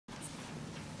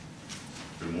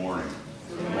Good morning.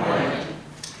 Good morning.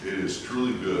 It is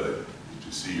truly good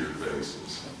to see your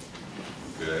faces.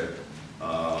 Okay?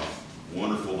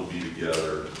 Wonderful to be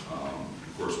together.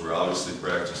 Of course, we're obviously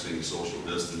practicing social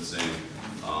distancing.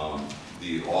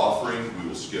 The offering we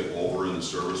will skip over in the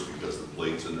service because the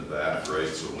plate's in the back, right?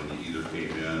 So when you either came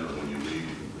in or when you leave,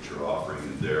 you can put your offering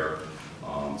in there.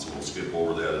 So we'll skip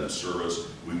over that in the service.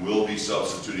 We will be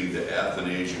substituting the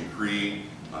Athanasian Creed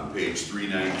on page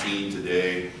 319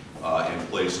 today in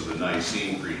place of the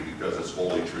Nicene Creed because it's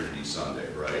Holy Trinity Sunday,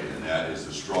 right? And that is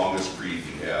the strongest creed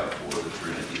we have for the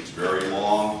Trinity. It's very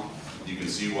long. You can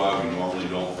see why we normally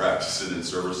don't practice it in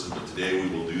services, but today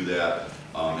we will do that.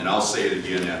 And I'll say it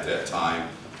again at that time.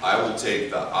 I will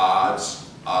take the odd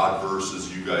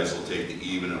verses. You guys will take the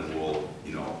even, and we'll,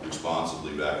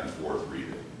 responsibly back and forth read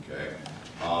it. Okay.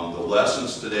 The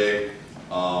lessons today.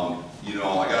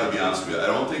 I got to be honest with you. I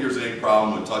don't think there's any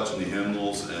problem with touching the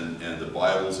hymnals and the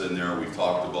Bibles in there. We've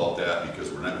talked about that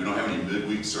because we don't have any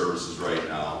midweek services right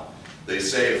now. They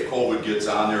say if COVID gets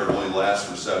on there, it only lasts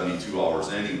for 72 hours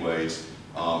anyways.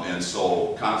 And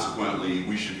so consequently,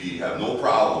 we should have no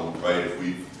problem, right, if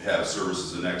we have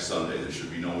services the next Sunday. There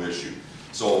should be no issue.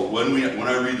 So when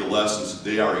I read the lessons,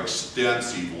 they are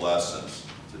extensive lessons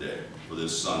today for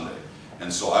this Sunday.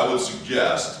 And so I would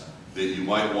suggest that you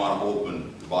might want to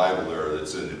open the Bible there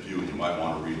that's in the pew, and you might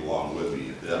want to read along with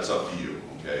me. That's up to you,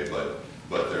 okay?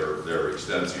 But they're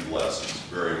extensive lessons,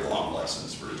 very long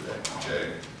lessons for today,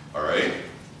 okay? All right?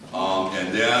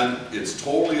 And then it's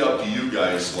totally up to you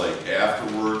guys, like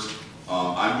afterwards.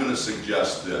 I'm going to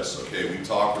suggest this, okay? We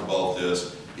talked about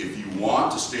this. If you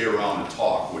want to stay around and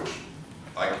talk, which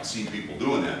I can see people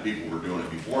doing that. People were doing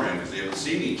it beforehand because they haven't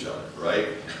seen each other, right?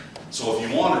 So if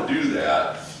you want to do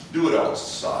that, do it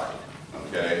outside,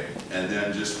 okay? And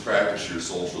then just practice your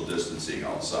social distancing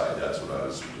outside. That's what I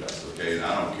would suggest, okay? And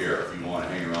I don't care if you want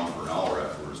to hang around for an hour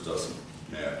afterwards. Doesn't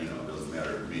matter, it doesn't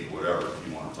matter to me. Whatever, if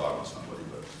you want to talk to somebody,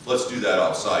 but let's do that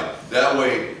outside. That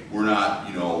way, we're not,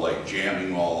 like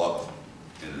jamming all up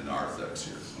in the narthex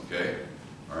here, okay?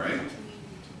 All right.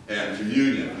 And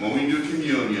communion. When we do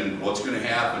communion, what's going to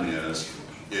happen is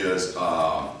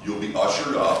you'll be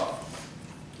ushered up.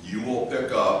 You will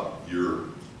pick up your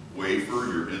wafer,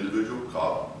 your individual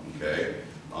cup, okay?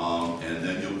 And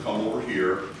then you'll come over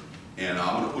here, and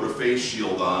I'm going to put a face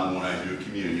shield on when I do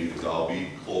communion because I'll be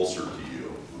closer to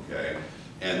you, okay?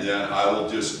 And then I will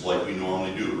just, like we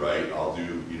normally do, right? I'll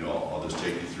do, I'll just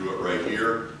take you through it right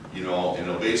here, and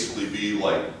it'll basically be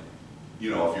like,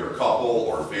 if you're a couple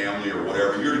or family or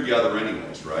whatever, you're together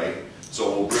anyways, right?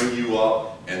 So we'll bring you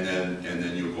up, and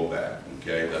then you'll go back,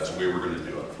 okay? That's the way we're going to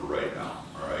do it for right now,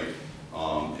 all right?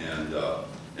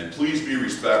 And please be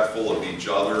respectful of each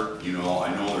other.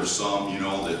 I know there's some,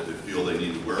 that feel they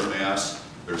need to wear masks.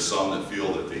 There's some that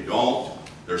feel that they don't.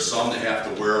 There's some that have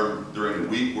to wear them during the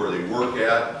week where they work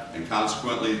at, and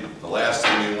consequently, the last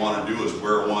thing they want to do is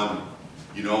wear one,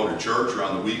 to church or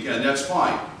on the weekend. That's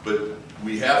fine, but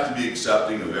we have to be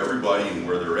accepting of everybody and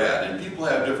where they're at. And people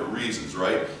have different reasons,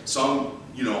 right? Some,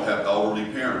 have elderly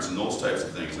parents and those types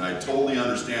of things, and I totally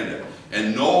understand that.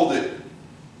 And know that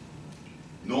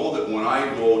when I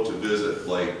go to visit,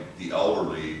 like, the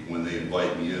elderly, when they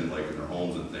invite me in, like in their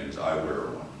homes and things, I wear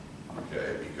one,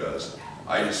 okay? Because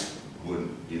I just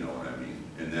wouldn't, you know what I mean,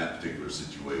 in that particular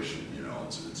situation,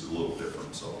 it's a little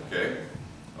different, so, okay?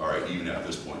 All right, even at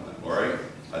this point then, all right?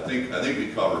 I think we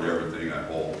covered everything, I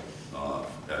hope,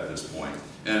 at this point.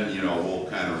 And, we'll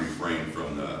kind of refrain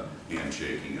from the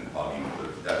handshaking and hugging,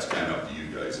 but that's kind of up to you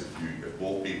guys. If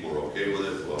both people are okay with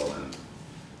it, well then,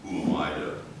 who am I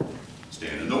to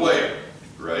stand in the way,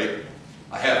 right?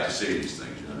 I have to say these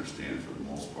things, you understand, for the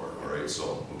most part, all right?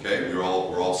 So, okay, we're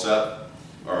all set?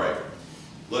 All right,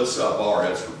 let's bow our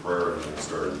heads for prayer and then we'll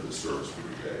start into the service for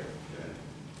today. Okay?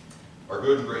 Our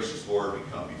good and gracious Lord, we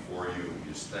come before you and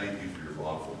we just thank you for your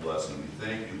bountiful blessing. We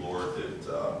thank you, Lord,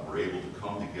 that we're able to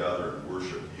come together and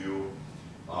worship you.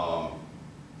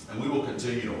 And we will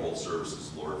continue to hold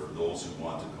services, Lord, for those who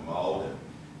want to come out.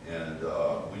 And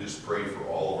we just pray for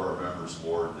all of our members,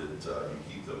 Lord, that you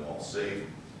keep them all safe.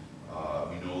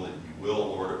 We know that you will,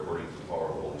 Lord, according to the power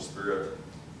of the Holy Spirit.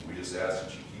 We just ask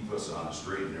that you keep us on the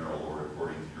straight and narrow, Lord,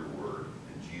 according to your word.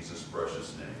 In Jesus'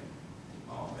 precious name,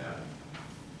 amen.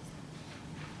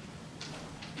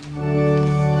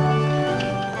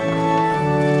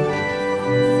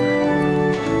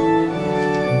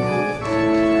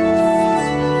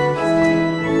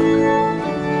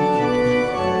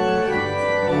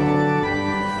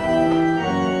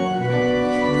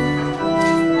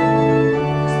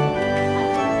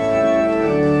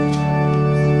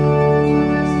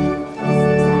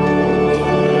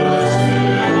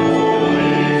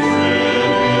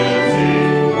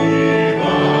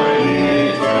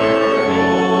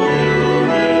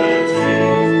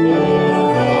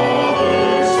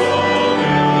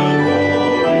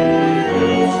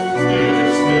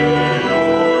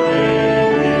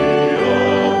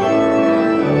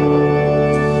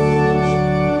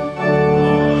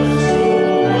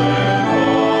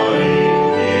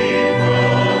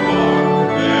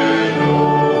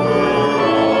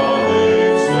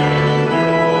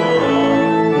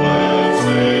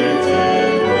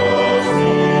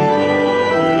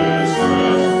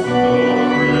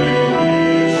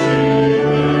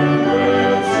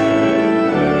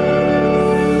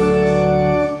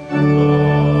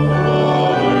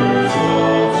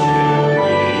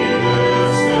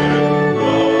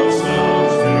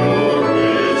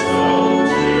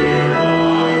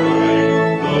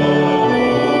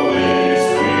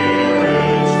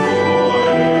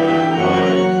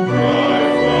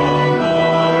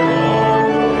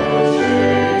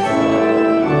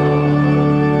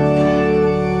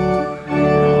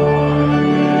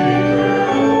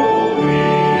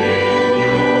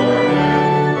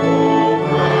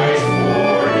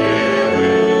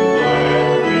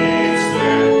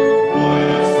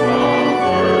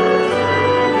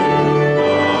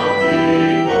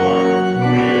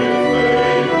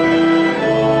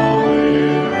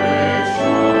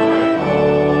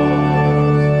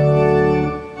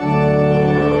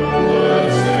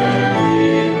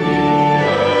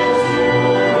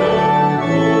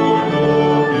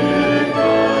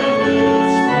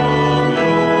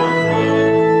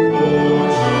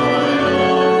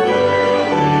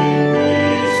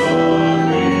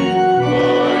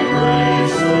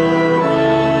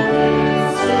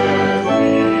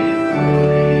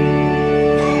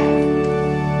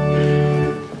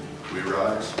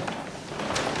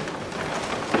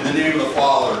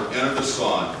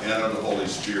 and of the Holy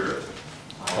Spirit.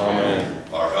 Amen.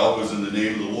 Our help is in the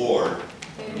name of the Lord.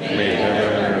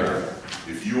 Amen.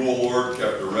 If you, O Lord,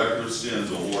 kept a record of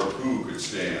sins, O Lord, who could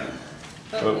stand?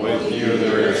 But with you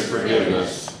there is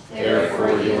forgiveness,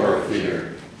 therefore you are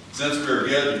feared. Since we are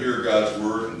gathered to hear God's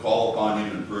word and call upon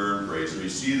him in prayer and praise, and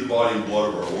receive the body and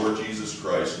blood of our Lord Jesus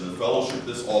Christ in the fellowship of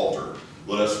this altar,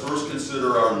 let us first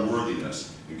consider our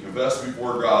unworthiness and confess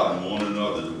before God and one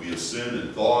another that we have sinned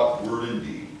in thought, word, and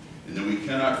deed, and that we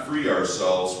cannot free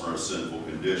ourselves from our sinful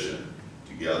condition.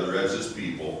 Together as his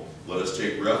people, let us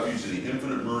take refuge in the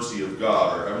infinite mercy of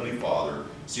God, our Heavenly Father,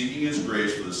 seeking his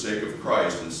grace for the sake of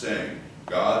Christ and saying,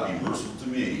 God, be merciful to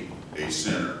me, a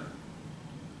sinner.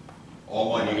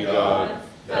 Almighty God,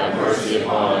 have mercy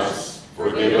upon us,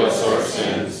 forgive us our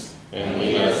sins, and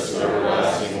lead us to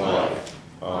everlasting life.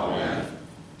 Amen.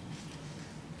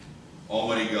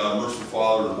 Almighty God, merciful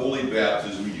Father, in holy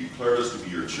baptism you declared us to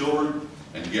be your children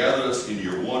and gathered us into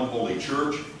your one holy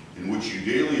church, in which you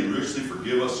daily and richly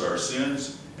forgive us our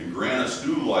sins and grant us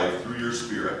new life through your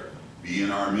Spirit. Be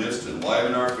in our midst,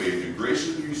 enliven our faith, and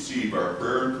graciously receive our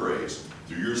prayer and praise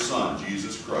through your Son,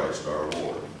 Jesus Christ, our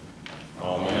Lord.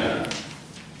 Amen.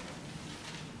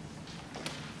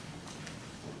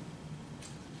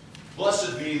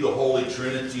 Blessed be the Holy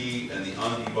Trinity and the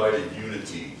undivided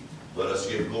unity. Let us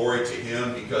give glory to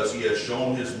him because he has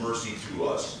shown his mercy to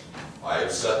us. I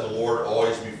have set the Lord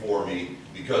always before me,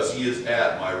 because he is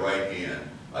at my right hand.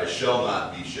 I shall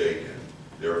not be shaken.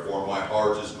 Therefore my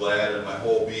heart is glad and my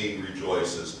whole being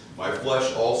rejoices. My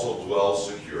flesh also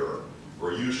dwells secure.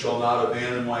 For you shall not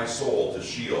abandon my soul to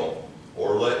Sheol,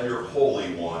 or let your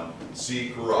Holy One see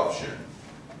corruption.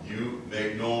 You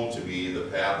make known to me the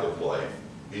path of life.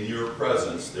 In your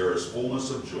presence there is fullness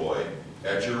of joy.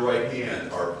 At your right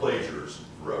hand are pleasures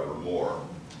forevermore.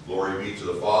 Glory be to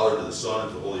the Father, to the Son, and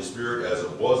to the Holy Spirit, as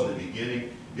it was in the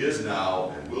beginning, is now,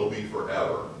 and will be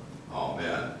forever.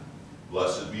 Amen.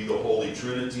 Blessed be the Holy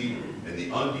Trinity and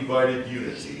the undivided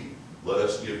unity. Let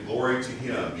us give glory to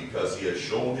him because he has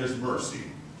shown his mercy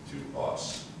to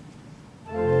us.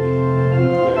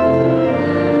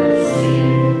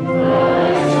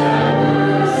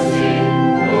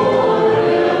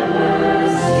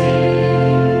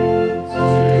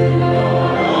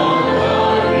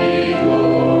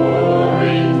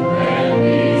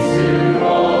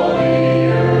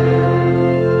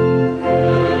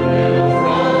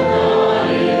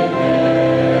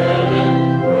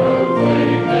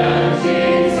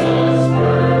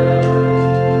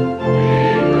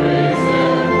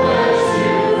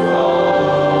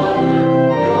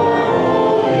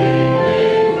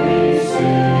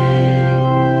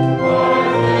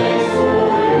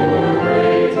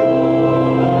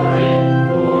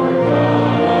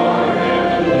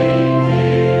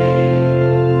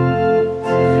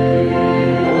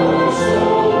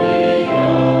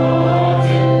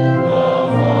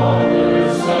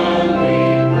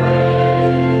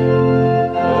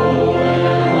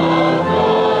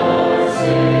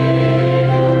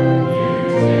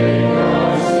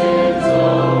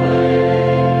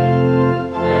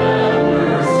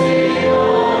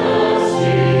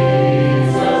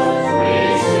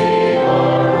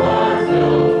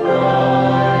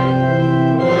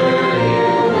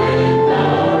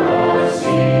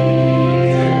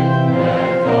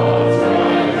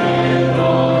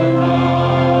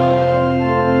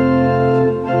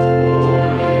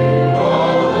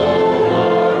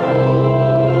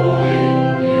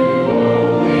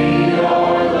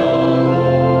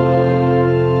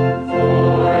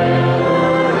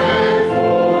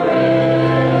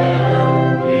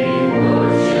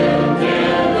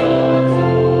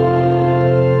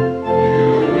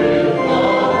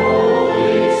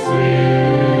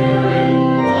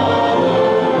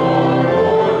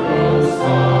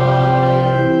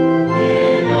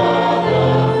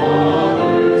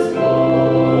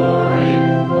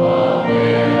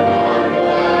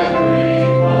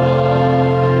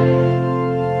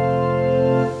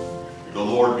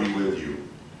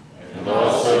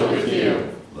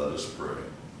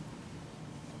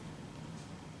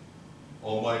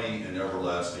 Almighty and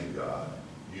everlasting God,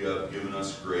 you have given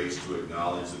us grace to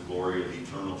acknowledge the glory of the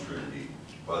eternal Trinity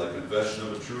by the confession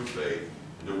of a true faith,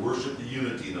 and to worship the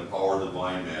unity and the power of the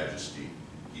divine majesty.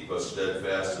 Keep us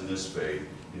steadfast in this faith,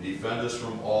 and defend us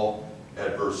from all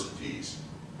adversities.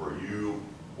 For you,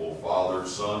 O Father,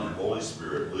 Son, and Holy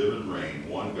Spirit, live and reign,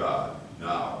 one God,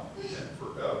 now and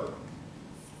forever.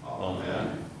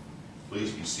 Amen.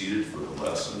 Please be seated for the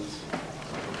lessons.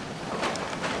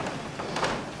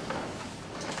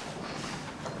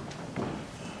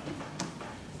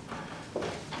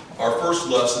 Our first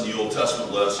lesson, the Old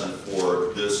Testament lesson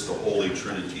for this, the Holy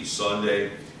Trinity Sunday,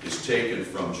 is taken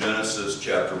from Genesis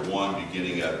chapter 1,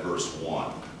 beginning at verse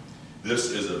 1.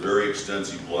 This is a very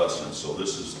extensive lesson, so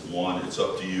this is one. It's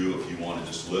up to you if you want to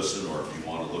just listen or if you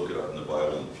want to look it up in the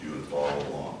Bible in the pew and follow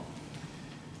along.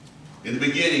 In the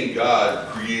beginning, God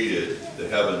created the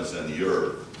heavens and the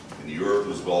earth. And the earth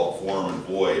was without form and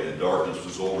void, and darkness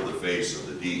was over the face of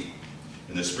the deep.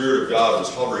 And the Spirit of God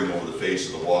was hovering over the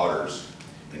face of the waters.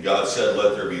 And God said,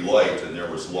 "Let there be light," and there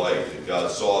was light. And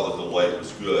God saw that the light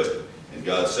was good. And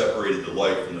God separated the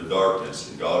light from the darkness.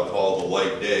 And God called the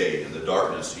light day, and the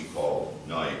darkness he called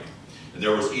night. And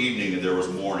there was evening, and there was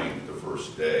morning the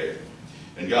first day.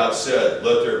 And God said,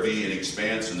 "Let there be an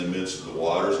expanse in the midst of the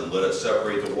waters, and let it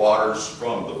separate the waters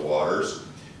from the waters."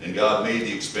 And God made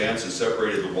the expanse and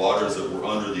separated the waters that were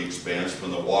under the expanse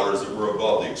from the waters that were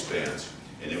above the expanse.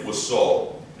 And it was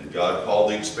so. And God called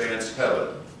the expanse heaven.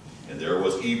 And there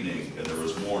was evening, and there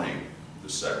was morning the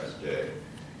second day.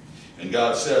 And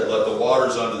God said, "Let the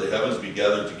waters under the heavens be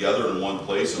gathered together in one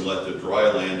place, and let the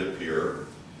dry land appear."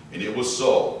 And it was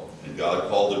so. And God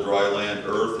called the dry land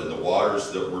earth, and the waters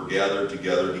that were gathered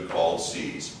together he called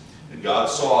seas. And God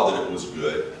saw that it was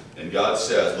good. And God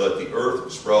said, "Let the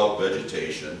earth sprout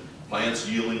vegetation, plants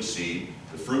yielding seed,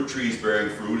 the fruit trees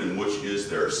bearing fruit in which is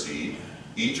their seed,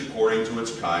 each according to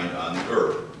its kind on the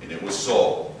earth." And it was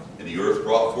so. And the earth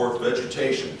brought forth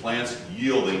vegetation, plants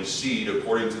yielding seed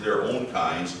according to their own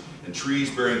kinds, and trees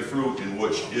bearing fruit in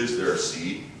which is their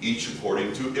seed, each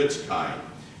according to its kind.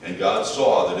 And God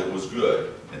saw that it was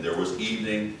good. And there was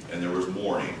evening, and there was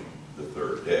morning the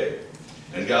third day.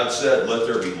 And God said, "Let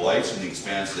there be lights in the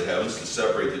expanse of the heavens to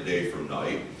separate the day from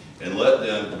night, and let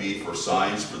them be for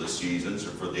signs for the seasons, or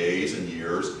for days and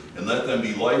years, and let them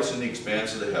be lights in the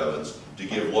expanse of the heavens to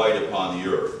give light upon the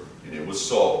earth." And it was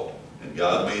so. And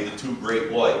God made the two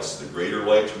great lights, the greater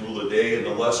light to rule the day, and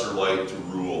the lesser light to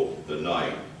rule the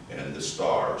night, and the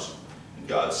stars. And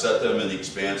God set them in the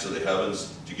expanse of the heavens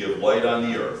to give light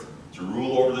on the earth, to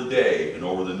rule over the day and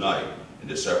over the night, and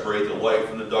to separate the light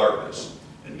from the darkness.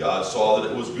 And God saw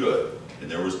that it was good. And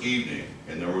there was evening,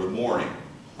 and there was morning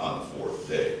on the fourth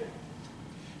day.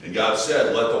 And God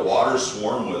said, "Let the waters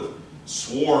swarm with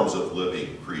swarms of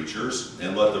living creatures,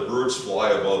 and let the birds fly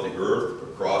above the earth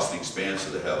across the expanse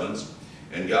of the heavens."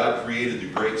 And God created the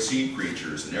great sea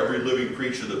creatures, and every living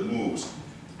creature that moves,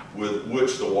 with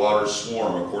which the waters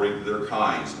swarm according to their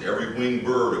kinds, and every winged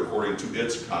bird according to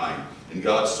its kind. And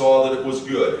God saw that it was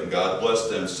good, and God blessed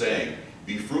them, saying,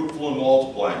 "Be fruitful and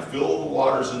multiply, and fill the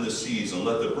waters in the seas, and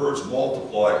let the birds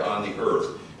multiply on the earth."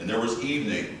 And there was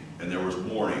evening, and there was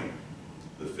morning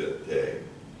the fifth day.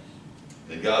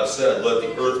 And God said, "Let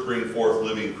the earth bring forth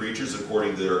living creatures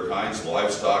according to their kinds,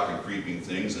 livestock and creeping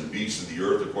things, and beasts of the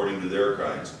earth according to their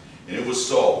kinds." And it was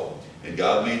so. And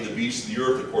God made the beasts of the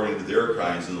earth according to their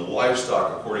kinds, and the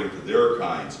livestock according to their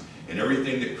kinds, and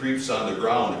everything that creeps on the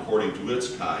ground according to its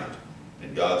kind.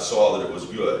 And God saw that it was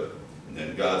good. And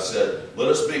then God said, "Let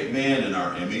us make man in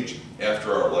our image,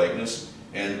 after our likeness,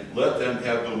 and let them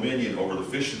have dominion over the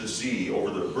fish of the sea, over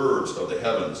the birds of the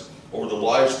heavens, over the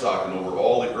livestock, and over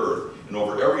all the earth, and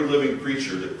over every living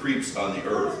creature that creeps on the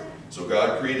earth." So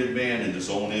God created man in his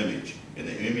own image. In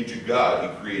the image of God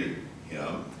he created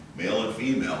him. Male and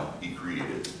female he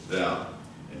created them.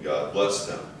 And God blessed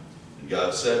them. And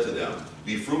God said to them,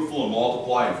 "Be fruitful and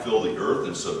multiply, and fill the earth,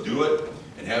 and subdue it,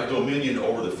 and have dominion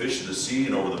over the fish of the sea,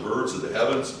 and over the birds of the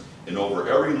heavens, and over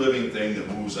every living thing that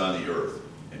moves on the earth."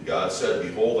 And God said,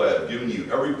 "Behold, I have given you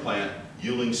every plant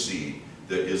yielding seed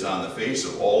that is on the face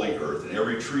of all the earth, and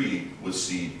every tree with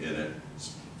seed in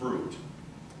its fruit.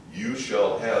 You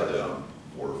shall have them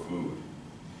for food.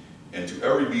 And to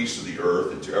every beast of the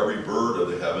earth, and to every bird of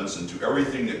the heavens, and to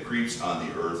everything that creeps on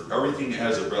the earth, everything that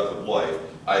has a breath of life,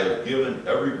 I have given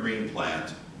every green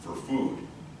plant for food."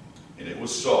 And it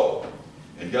was so.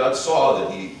 And God saw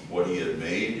that what he had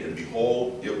made, and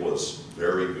behold, it was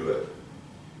very good.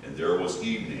 And there was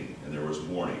evening, and there was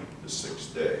morning the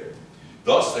sixth day.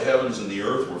 Thus the heavens and the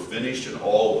earth were finished, and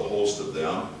all the host of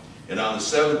them. And on the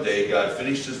seventh day God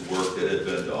finished his work that had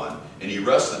been done, and he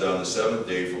rested on the seventh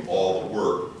day from all the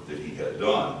work that he had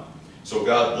done. So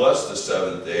God blessed the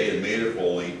seventh day and made it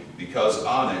holy, because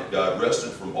on it God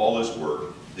rested from all his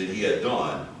work that he had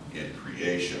done in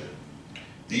creation.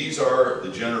 These are the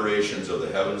generations of the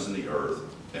heavens and the earth,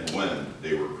 and when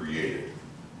they were created.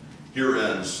 Here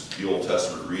ends the Old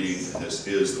Testament reading, and this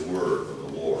is the word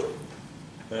of the Lord.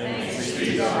 Thanks be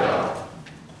to God.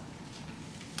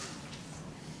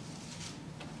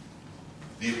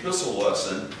 The epistle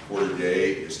lesson for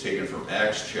today is taken from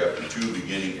Acts chapter 2,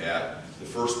 beginning at the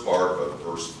first part of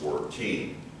verse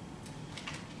 14.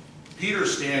 Peter,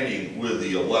 standing with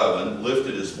the 11,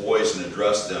 lifted his voice and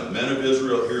addressed them. Men of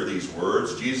Israel, hear these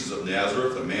words. Jesus of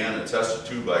Nazareth, a man attested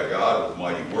to by God with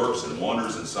mighty works and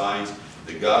wonders and signs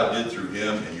that God did through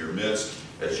him in your midst,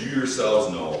 as you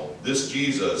yourselves know. This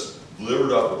Jesus,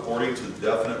 delivered up according to the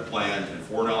definite plan and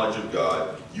foreknowledge of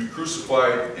God, you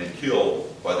crucified and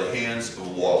killed by the hands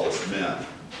of lawless men.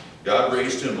 God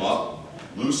raised him up,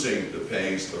 loosing the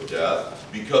pangs of death,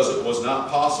 because it was not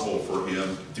possible for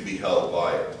him to be held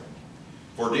by it.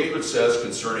 For David says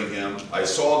concerning him, I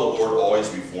saw the Lord always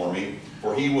before me,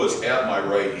 for he was at my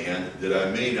right hand, that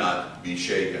I may not be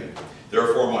shaken.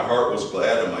 Therefore my heart was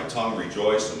glad, and my tongue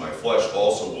rejoiced, and my flesh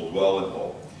also will dwell in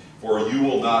hope. For you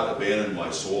will not abandon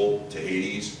my soul to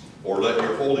Hades, or let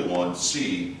your Holy One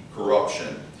see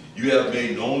corruption. You have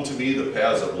made known to me the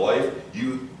paths of life.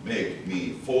 You make me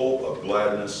full of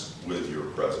gladness with your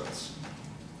presence.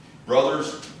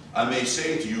 Brothers, I may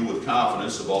say to you with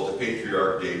confidence about the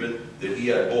patriarch David, that he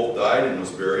had both died and was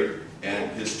buried,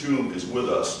 and his tomb is with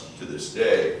us to this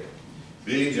day.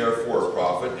 Being therefore a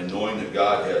prophet, and knowing that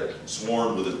God had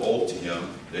sworn with an oath to him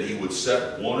that he would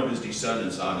set one of his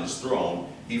descendants on his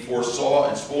throne, he foresaw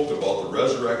and spoke about the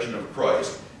resurrection of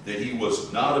Christ, that he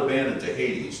was not abandoned to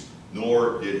Hades,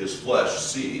 nor did his flesh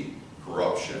see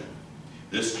corruption.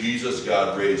 This Jesus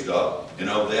God raised up, and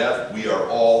of that we are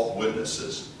all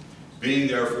witnesses. Being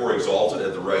therefore exalted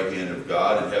at the right hand of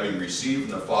God, and having received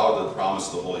from the Father the promise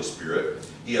of the Holy Spirit,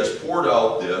 he has poured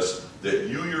out this, that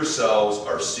you yourselves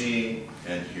are seeing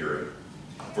and hearing.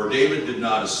 For David did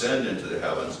not ascend into the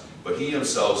heavens, but he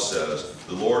himself says,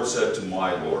 the Lord said to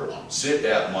my Lord, sit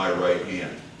at my right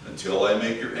hand, until I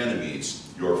make your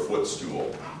enemies your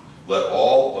footstool. Let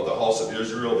all of the house of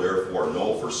Israel therefore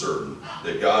know for certain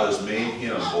that God has made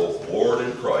him both Lord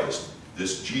and Christ,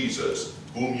 this Jesus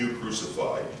whom you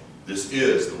crucified. This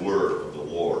is the word of the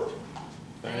Lord.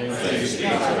 Thanks be to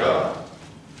God.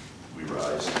 We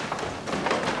rise.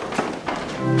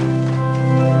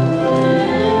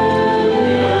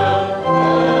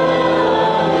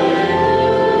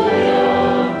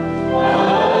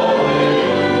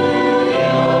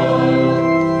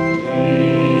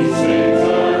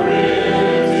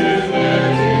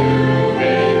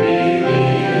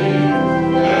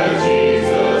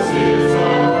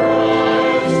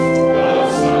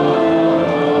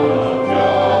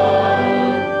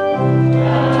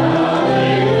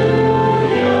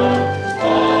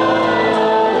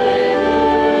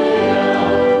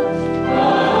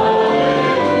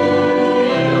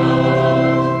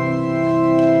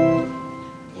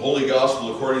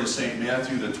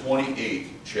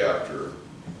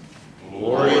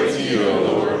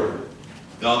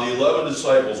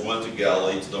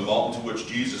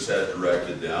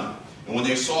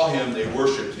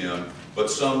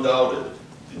 Some doubted.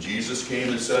 And Jesus came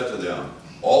and said to them,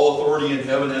 all authority in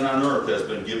heaven and on earth has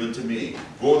been given to me.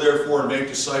 Go therefore and make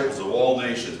disciples of all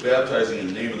nations, baptizing in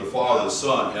the name of the Father, the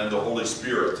Son, and the Holy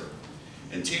Spirit,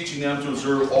 and teaching them to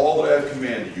observe all that I have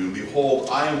commanded you. And behold,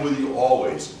 I am with you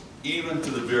always, even to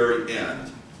the very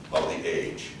end of the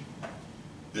age.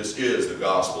 This is the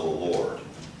gospel of the Lord.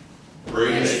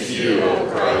 Praise to you, O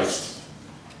Christ.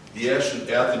 The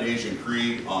Athanasian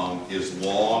Creed is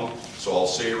long, so I'll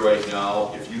say right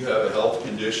now, if you have a health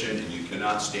condition and you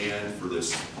cannot stand for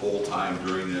this whole time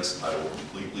during this, I will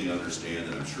completely understand,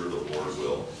 and I'm sure the Lord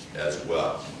will as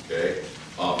well, okay?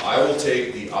 I will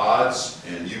take the odds,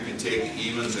 and you can take the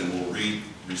evens, and we'll read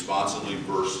responsibly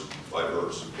verse by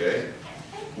verse, okay?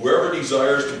 Whoever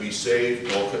desires to be saved,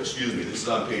 well, excuse me, this is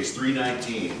on page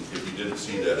 319, if you didn't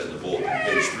see that in the bulletin.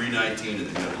 Page 319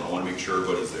 in the hymnal. I want to make sure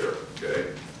everybody's there,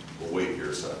 okay? We'll wait here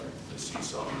a second to see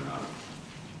something or not.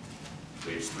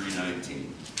 Page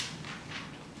 319.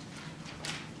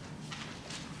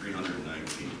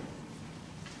 319.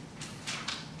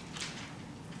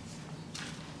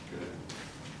 Okay.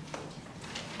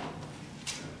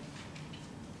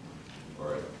 All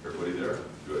right, everybody there?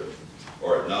 Good.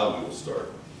 All right, now we will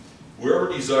start.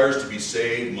 Whoever desires to be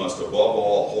saved must above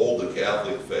all hold the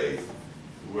Catholic faith.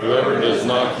 Whoever does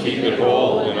not keep it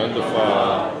whole and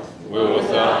undefiled will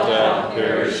without doubt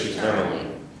perish eternally.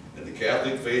 And the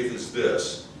Catholic faith is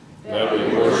this: that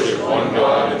we worship one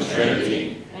God in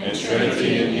Trinity, and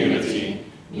Trinity in unity,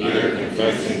 neither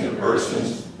confessing the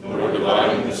persons nor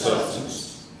dividing the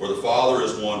substance. For the Father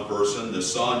is one person, the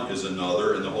Son is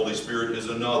another, and the Holy Spirit is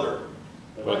another.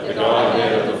 But the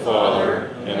Godhead of the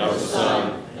Father, and of the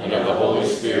Son, and of the Holy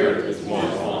Spirit is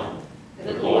one,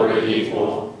 the glory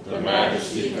equal, the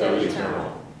majesty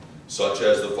co-eternal. Such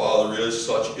as the Father is,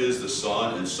 such is the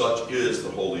Son, and such is the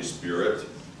Holy Spirit.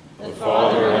 The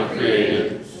Father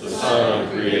uncreated, the Son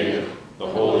uncreated, the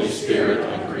Holy Spirit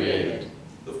uncreated.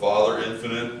 The Father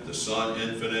infinite, the Son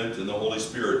infinite, and the Holy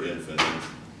Spirit infinite.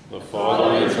 The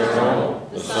Father eternal,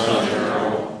 the Son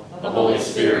eternal, the Holy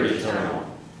Spirit eternal.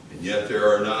 And yet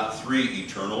there are not three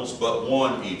eternals, but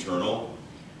one eternal.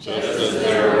 Just as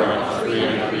there are not three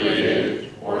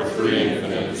uncreated or three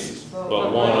infinites,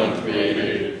 but one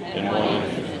uncreated and one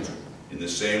infinite. In the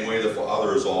same way the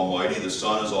Father is almighty, the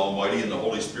Son is almighty, and the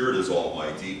Holy Spirit is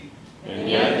almighty. And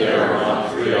yet there are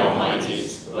not three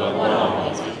almighties, but one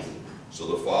almighty. So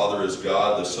the Father is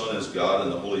God, the Son is God,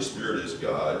 and the Holy Spirit is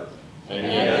God. And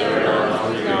yet there are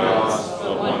not three gods,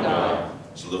 but one God.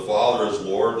 So the Father is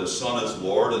Lord, the Son is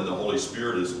Lord, and the Holy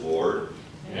Spirit is Lord.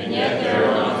 And yet there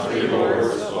are not three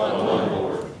Lords, but one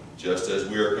Lord. Just as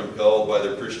we are compelled by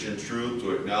the Christian truth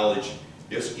to acknowledge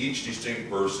each distinct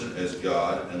person as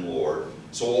God and Lord,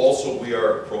 so also we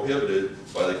are prohibited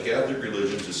by the Catholic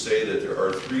religion to say that there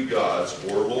are three gods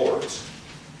or lords.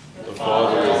 The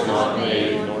Father is not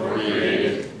made, nor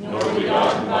created, nor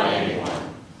begotten by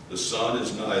anyone. The Son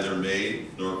is neither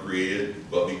made nor created,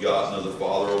 but begotten of the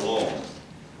Father alone.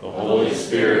 The Holy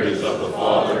Spirit is of the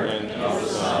Father and of the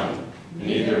Son,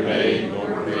 neither made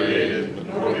nor created,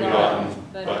 nor begotten,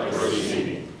 but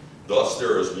proceeding. Thus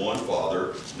there is one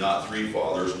Father, not three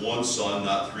fathers, one Son,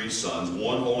 not three sons,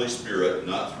 one Holy Spirit,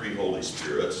 not three Holy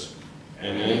Spirits.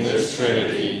 And in this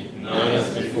Trinity, none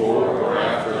is before or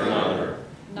after another,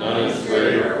 none is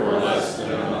greater or less than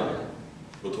another.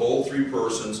 But the whole three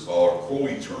persons are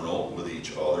co-eternal with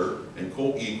each other and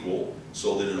co-equal,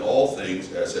 so that in all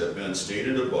things, as have been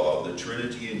stated above, the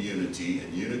Trinity and unity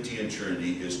and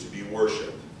Trinity is to be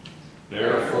worshipped.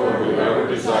 Therefore, whoever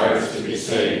desires to be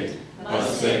saved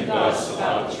must think thus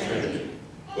about the Trinity.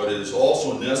 But it is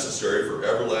also necessary for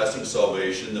everlasting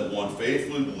salvation that one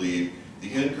faithfully believe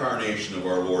the incarnation of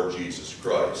our Lord Jesus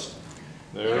Christ.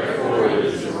 Therefore, it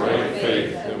is the right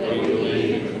faith that we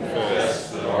believe and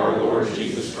confess that our Lord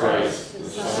Jesus Christ, the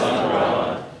Son of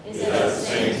God, is at the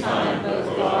same time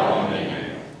both God and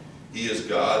man. He is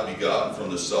God, begotten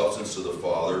from the substance of the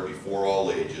Father before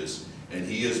all ages, and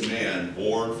he is man,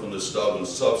 born from the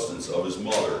substance of his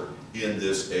mother in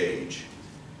this age.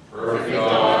 Perfect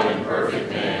God and perfect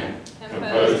man,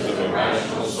 composed of a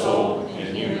rational soul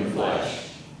and human flesh.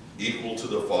 Equal to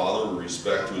the Father with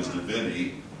respect to his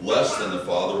divinity, less than the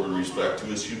Father with respect to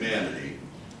his humanity.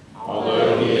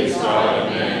 Although he is God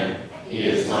and man, he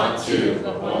is not two,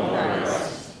 but one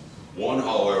Christ. One,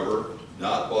 however,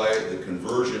 not by the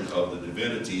conversion of the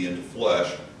divinity into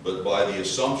flesh, but by the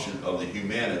assumption of the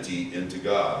humanity into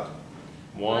God.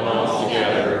 One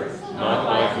altogether, not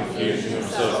by confusion of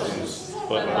substance,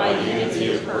 but by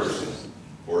unity of person.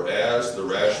 For as the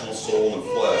rational soul and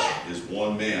flesh is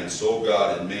one man, so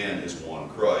God and man is one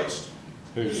Christ.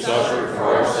 Who suffered for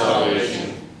our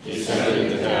salvation,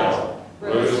 descended into hell,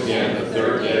 rose again the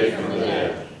third day from the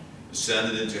dead,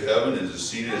 Ascended into heaven and is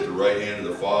seated at the right hand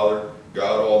of the Father,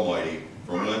 God Almighty,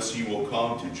 from whence he will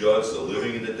come to judge the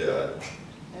living and the dead.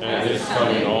 At his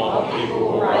coming all people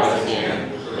will rise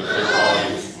again with their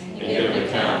bodies and give an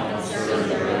account concerning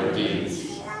their own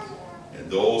deeds. And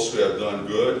those who have done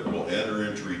good will enter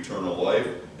into eternal life,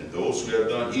 and those who have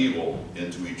done evil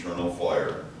into eternal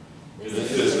fire.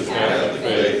 This is the Catholic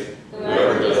faith.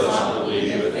 Whoever does not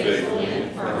believe it faithfully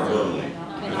and firmly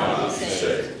cannot be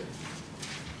saved.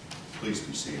 Please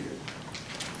be seated.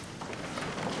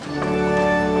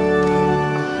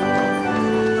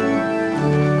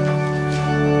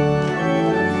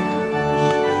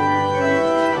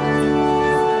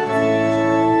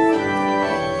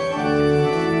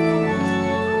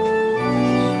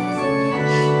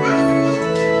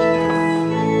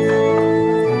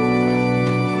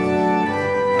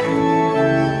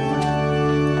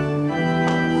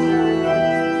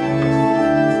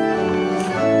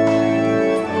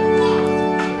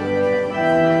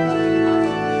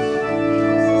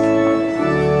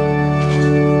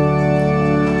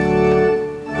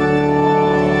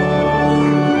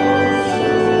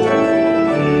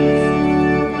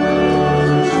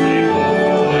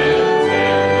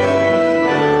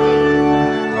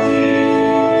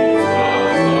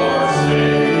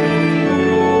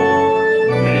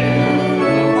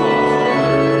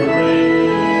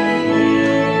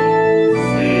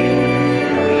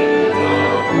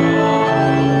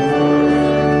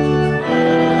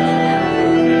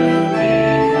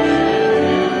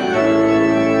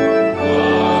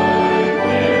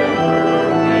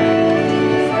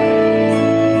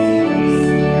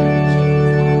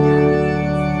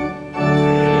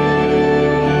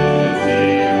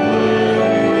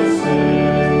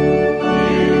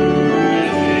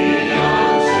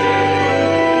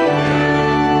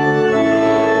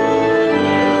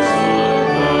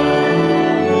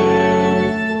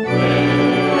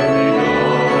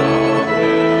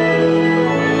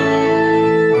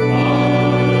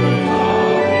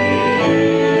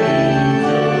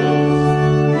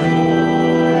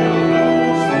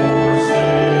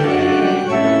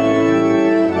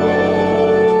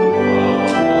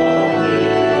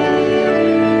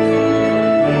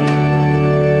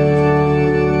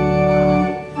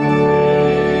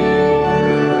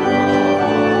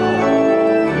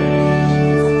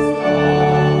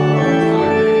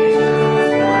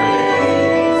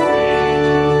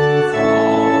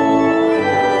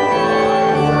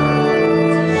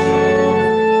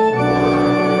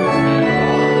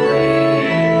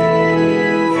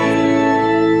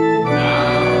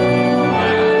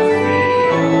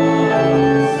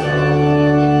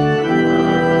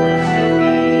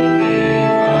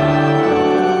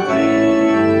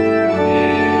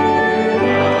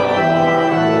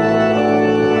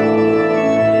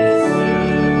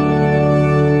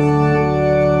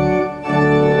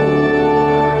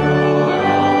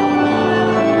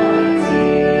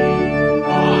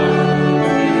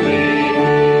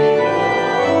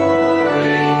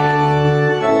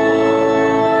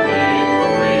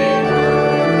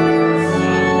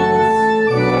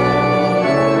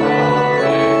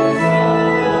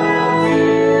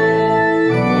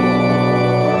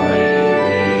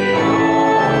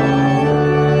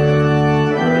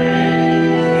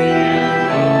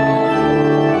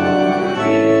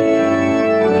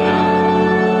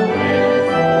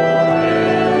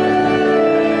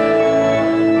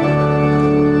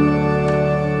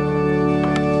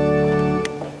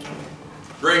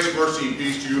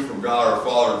 God our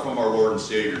Father and from our Lord and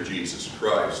Savior Jesus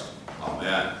Christ.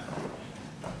 Amen.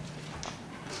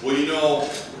 Well, you know,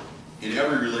 in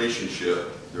every relationship,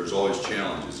 there's always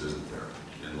challenges, isn't there,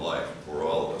 in life for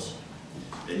all of us.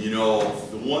 And you know,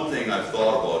 the one thing I've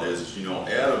thought about is, you know,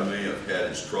 Adam may have had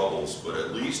his troubles, but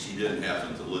at least he didn't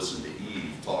happen to listen to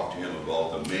Eve talk to him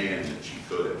about the man that she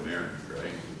could have married,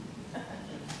 right?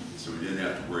 So he didn't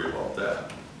have to worry about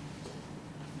that.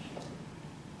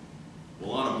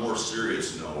 Well, on a more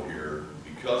serious note here,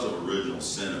 because of original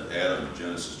sin of Adam in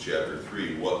Genesis chapter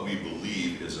 3, what we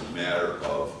believe is a matter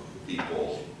of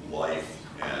people's life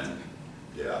and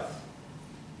death.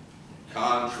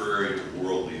 Contrary to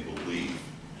worldly belief,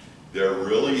 there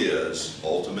really is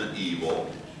ultimate evil.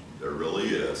 There really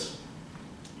is.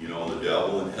 You know, the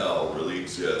devil and hell really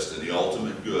exist, and the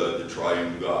ultimate good, the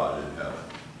triune God in heaven,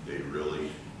 they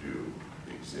really do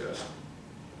exist.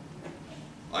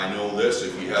 I know this,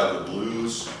 if you have the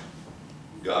blues,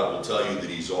 God will tell you that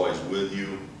He's always with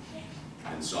you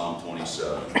in Psalm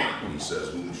 27, when He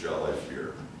says, "Whom shall I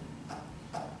fear?"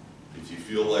 If you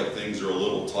feel like things are a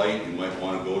little tight, you might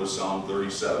want to go to Psalm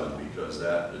 37, because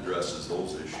that addresses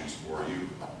those issues for you,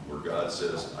 where God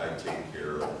says, "I take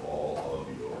care of all of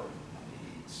your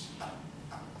needs."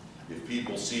 If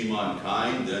people seem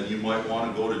unkind, then you might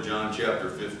want to go to John chapter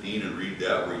 15 and read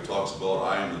that, where He talks about,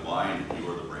 "I am the vine and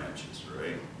you are the branches,"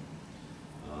 right?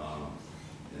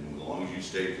 And as long as you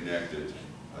stay connected,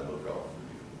 I look out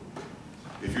for you.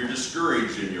 If you're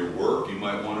discouraged in your work, you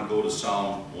might want to go to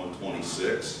Psalm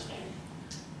 126.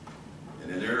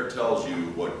 And in there it tells you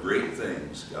what great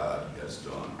things God has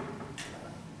done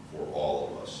for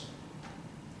all of us.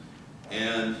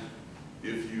 And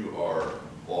if you are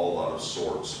all out of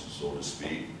sorts, so to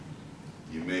speak,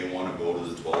 you may want to go to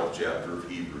the 12th chapter of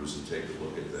Hebrews and take a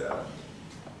look at that.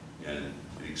 And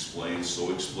it explains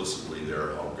so explicitly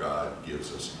there how God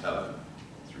gives us heaven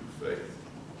through faith.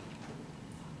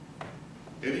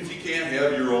 And if you can't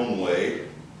have your own way,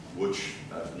 which,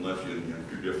 unless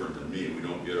you're different than me, we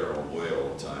don't get our own way all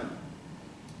the time,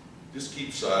 just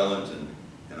keep silent,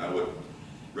 and I would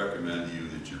recommend to you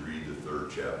that you read the 3rd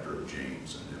chapter of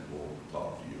James, and it will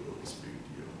talk to you, it will speak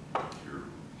to you. Your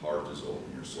heart is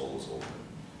open, your soul is open,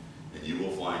 and you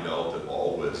will find out that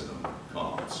all wisdom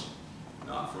comes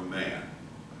not from man,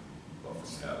 but from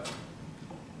heaven. It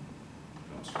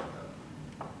comes from heaven.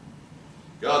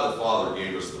 God the Father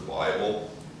gave us the Bible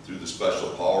through the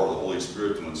special power of the Holy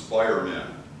Spirit to inspire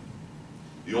men.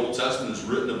 The Old Testament is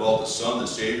written about the Son, the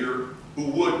Savior, who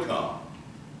would come.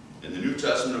 And the New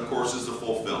Testament, of course, is the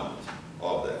fulfillment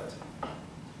of that.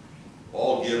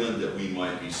 All given that we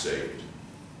might be saved.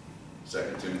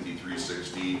 2 Timothy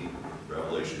 3:16,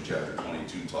 Revelation chapter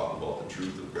 22 talk about the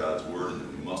truth of God's Word, and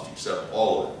that we must accept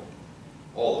all of it.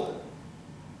 All of it.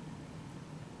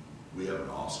 We have an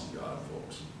awesome God,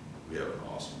 folks. We have an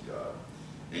awesome God.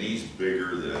 And He's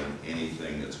bigger than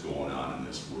anything that's going on in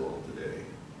this world today.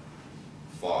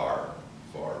 Far,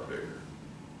 far bigger.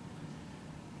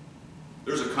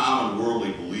 There's a common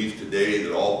worldly belief today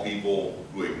that all people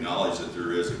who acknowledge that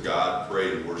there is a God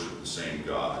pray and worship the same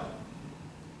God.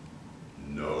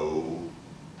 No.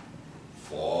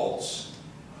 False.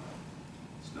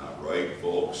 It's not right,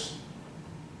 folks.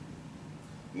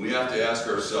 And we have to ask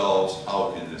ourselves,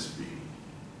 how can this be?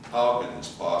 How can this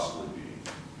possibly be?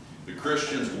 The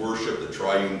Christians worship the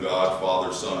triune God,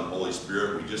 Father, Son, and Holy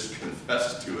Spirit. We just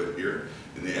confessed to it here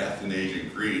in the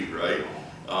Athanasian Creed, right?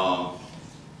 Come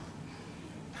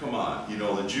on, you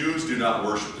know, the Jews do not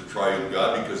worship the triune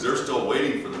God because they're still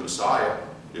waiting for the Messiah.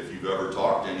 If you've ever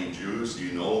talked to any Jews,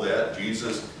 you know that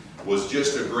Jesus was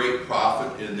just a great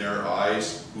prophet in their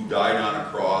eyes who died on a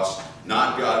cross,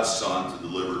 not God's Son to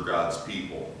deliver God's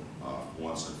people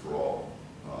once and for all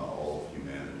of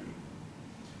humanity.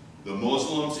 The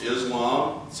Muslims,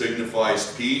 Islam,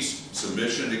 signifies peace,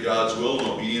 submission to God's will, and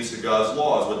obedience to God's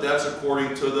laws. But that's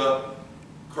according to the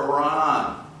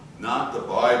Quran, not the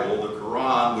Bible, the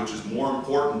Quran, which is more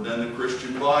important than the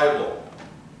Christian Bible.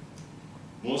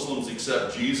 Muslims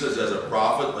accept Jesus as a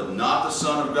prophet, but not the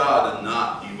Son of God and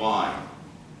not divine.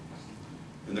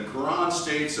 And the Quran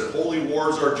states that holy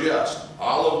wars are just.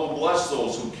 Allah will bless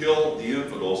those who kill the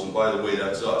infidels. And by the way,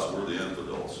 that's us. We're the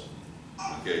infidels.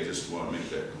 Okay, just want to make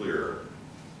that clear.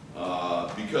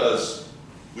 Because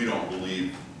we don't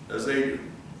believe as they do.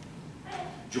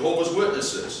 Jehovah's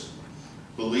Witnesses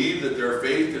believe that their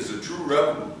faith is a true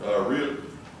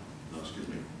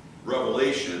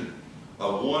revelation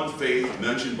of one faith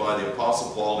mentioned by the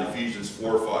Apostle Paul in Ephesians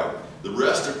 4:5. The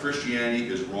rest of Christianity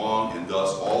is wrong, and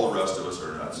thus all the rest of us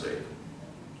are not saved.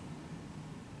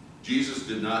 Jesus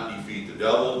did not defeat the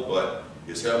devil, but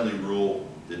his heavenly rule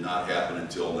did not happen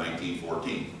until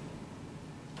 1914.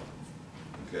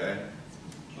 Okay?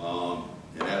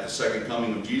 And at the second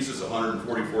coming of Jesus,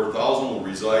 144,000 will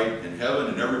reside in heaven,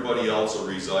 and everybody else will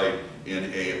reside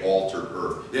in a altered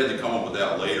earth. They had to come up with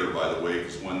that later, by the way,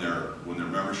 because when their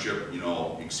membership,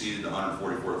 exceeded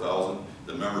 144,000,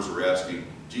 the members were asking,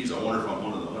 geez, I wonder if I'm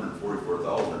one of the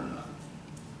 144,000 or not.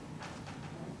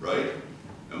 Right?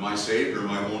 Am I saved or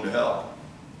am I going to hell?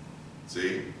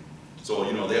 See? So,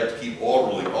 they have to keep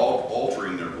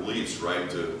altering their beliefs, right,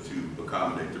 to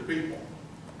accommodate their people.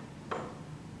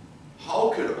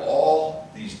 How could all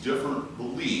these different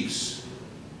beliefs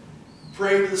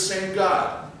pray to the same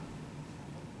God?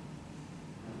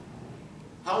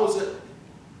 How is it?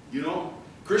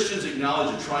 Christians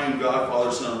acknowledge a triune God,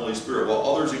 Father, Son, and Holy Spirit, while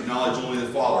others acknowledge only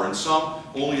the Father, and some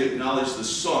only acknowledge the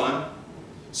Son.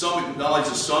 Some acknowledge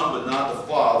the Son, but not the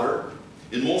Father.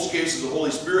 In most cases, the Holy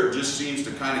Spirit just seems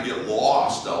to kind of get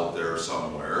lost out there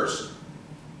somewheres.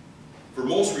 For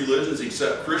most religions,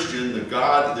 except Christian, the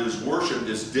God that is worshipped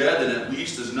is dead and at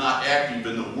least is not active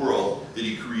in the world that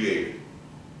He created.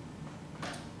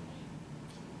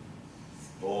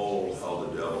 Oh, how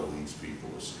the devil leads people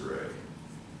astray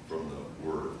from the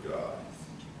Word of God.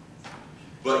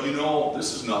 But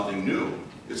this is nothing new.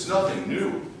 It's nothing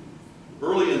new.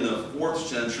 Early in the 4th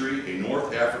century, a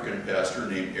North African pastor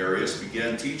named Arius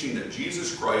began teaching that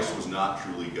Jesus Christ was not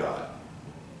truly God.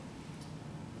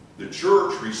 The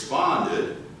church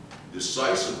responded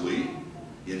decisively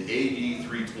in AD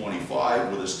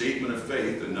 325 with a statement of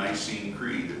faith, the Nicene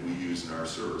Creed that we use in our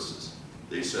services.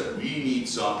 They said, we need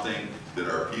something that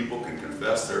our people can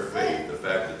confess their faith, the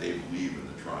fact that they believe in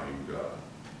the triune God,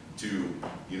 to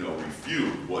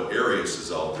refute what Arius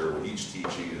is out there, what each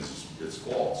teaching is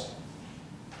false.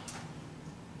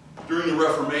 During the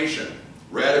Reformation,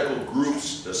 radical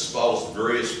groups espoused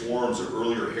various forms of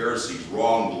earlier heresies,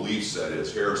 wrong beliefs, that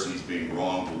is, heresies being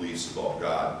wrong beliefs about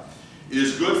God. It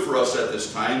is good for us at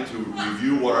this time to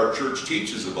review what our church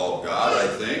teaches about God, I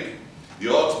think. The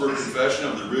Augsburg Confession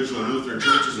of the original Lutheran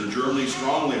churches in Germany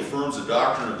strongly affirms the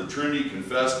doctrine of the Trinity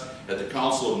confessed at the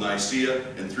Council of Nicaea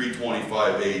in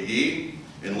 325 AD,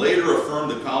 and later affirmed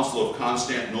the Council of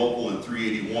Constantinople in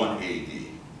 381 AD.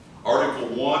 Article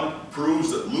 1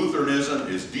 proves that Lutheranism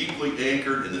is deeply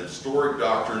anchored in the historic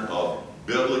doctrine of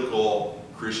biblical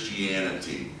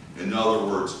Christianity. In other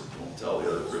words, don't tell the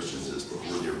other Christians this, but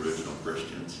we're the original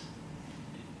Christians.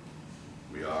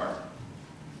 We are.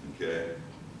 Okay?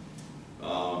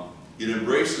 It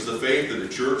embraces the faith of the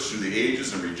church through the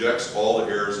ages and rejects all the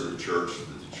errors of the church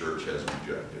that the church has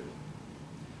rejected.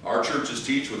 Our churches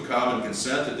teach with common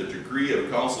consent that the decree of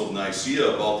the Council of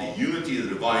Nicaea about the unity of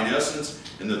the divine essence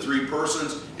in the three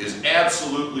persons is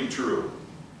absolutely true.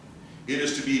 It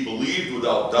is to be believed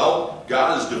without doubt.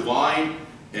 God is divine,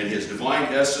 and His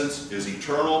divine essence is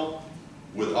eternal,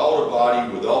 without a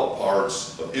body, without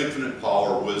parts, of infinite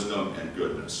power, wisdom, and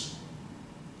goodness.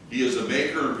 He is the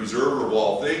maker and preserver of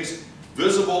all things,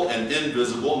 visible and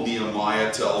invisible,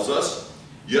 Nehemiah tells us.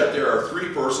 Yet there are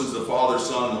three persons, the Father,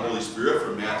 Son, and the Holy Spirit,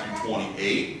 from Matthew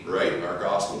 28, right, our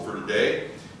gospel for today.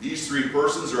 These three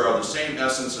persons are of the same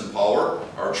essence and power.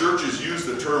 Our churches use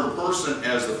the term person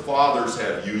as the fathers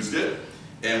have used it,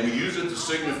 and we use it to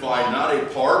signify not a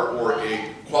part or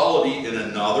a quality in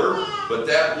another, but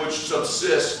that which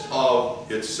subsists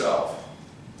of itself.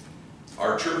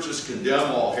 Our churches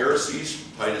condemn all heresies,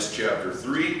 Titus chapter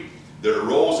 3, that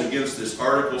arose against this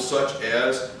article, such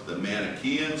as the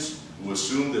Manichaeans, who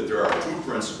assume that there are two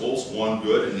principles, one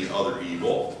good and the other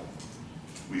evil.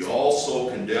 We also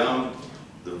condemn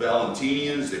the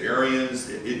Valentinians, the Arians,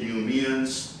 the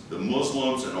Idumeans, the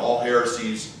Muslims, and all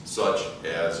heresies such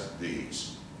as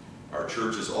these. Our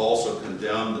churches also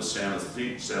condemn the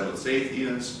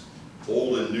Samathians,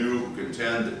 old and new, who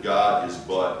contend that God is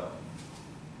but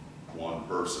one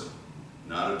person.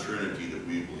 Not a trinity that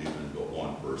we believe in, but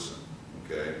one person.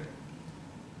 Okay?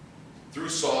 Through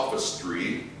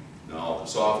sophistry, now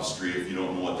sophistry, if you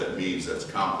don't know what that means, that's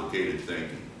complicated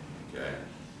thinking. Okay?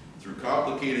 Through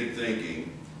complicated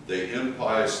thinking, they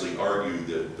impiously argue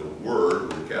that the Word,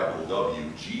 with a capital W,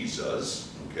 Jesus,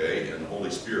 okay, and the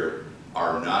Holy Spirit,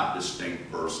 are not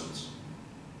distinct persons.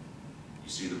 You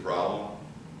see the problem?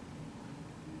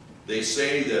 They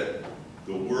say that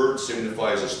the Word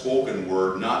signifies a spoken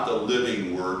word, not the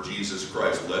living Word, Jesus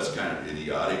Christ. Well, that's kind of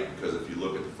idiotic, because if you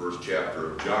look at the first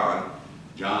chapter of John,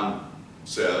 John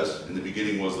says, in the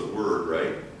beginning was the Word,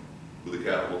 right? With a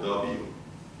capital W.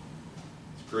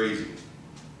 It's crazy.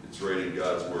 It's right in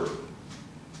God's Word.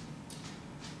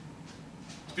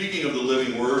 Speaking of the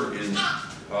living Word,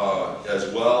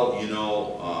 as well,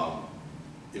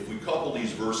 if we couple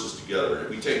these verses together, if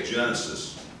we take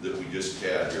Genesis that we just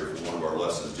had here for one of our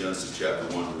lessons, Genesis chapter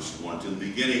 1, verse 1. In the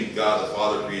beginning, God the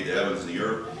Father created the heavens and the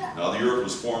earth. Now the earth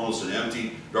was formless and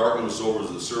empty. Darkness was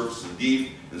over the surface of the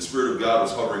deep, and the Spirit of God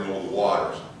was hovering over the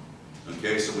waters.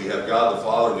 Okay, so we have God the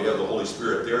Father, we have the Holy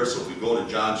Spirit there. So if we go to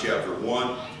John chapter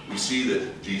 1, we see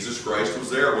that Jesus Christ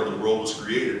was there when the world was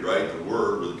created, right? The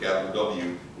Word, with a capital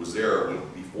W, was there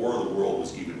before the world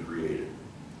was even created.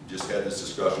 Just had this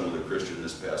discussion with a Christian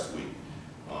this past week,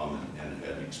 and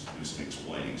had to do some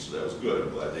explaining, so that was good.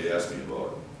 I'm glad they asked me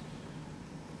about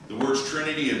it. The words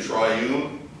Trinity and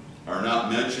Triune are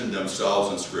not mentioned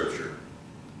themselves in Scripture,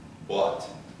 but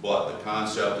the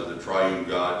concept of the Triune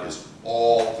God is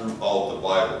all throughout the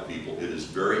Bible, people. It is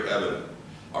very evident.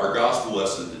 Our gospel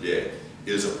lesson today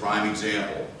is a prime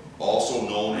example, also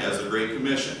known as the Great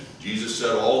Commission. Jesus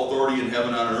said, all authority in heaven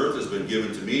and on earth has been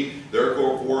given to me.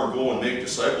 Therefore, go and make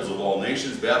disciples of all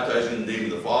nations, baptizing in the name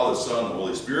of the Father, the Son, and the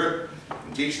Holy Spirit,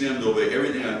 and teaching them to obey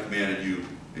everything I have commanded you,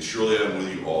 and surely I am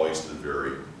with you always to the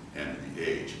very end of the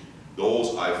age.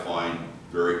 Those I find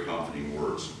very comforting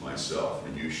words myself,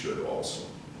 and you should also.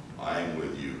 I am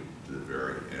with you to the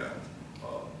very end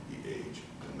of the age,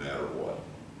 no matter what.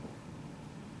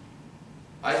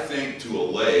 I think to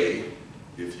allay,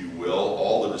 if you will,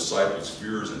 all the disciples'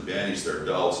 fears and banish their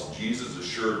doubts, Jesus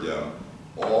assured them,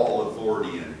 all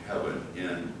authority in heaven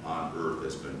and on earth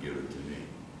has been given to me.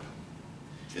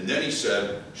 And then he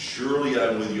said, surely I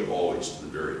am with you always to the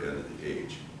very end of the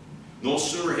age. No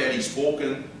sooner had he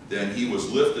spoken than he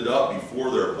was lifted up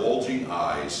before their bulging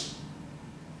eyes,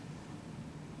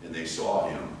 and they saw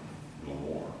him no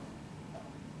more.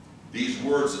 These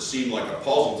words that seemed like a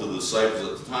puzzle to the disciples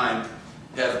at the time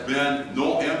have been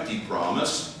no empty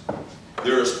promise.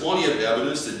 There is plenty of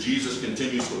evidence that Jesus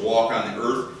continues to walk on the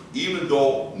earth, even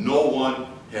though no one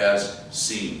has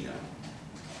seen him.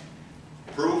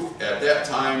 Proof, at that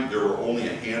time, there were only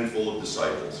a handful of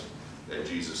disciples at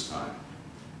Jesus' time.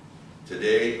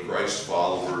 Today, Christ's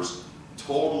followers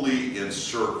totally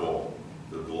encircle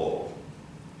the globe.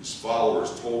 His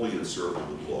followers totally encircle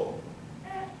the globe.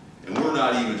 And we're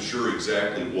not even sure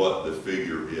exactly what the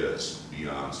figure is, to be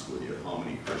honest with you, how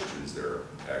many Christians there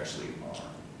actually are.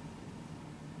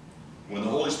 When the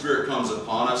Holy Spirit comes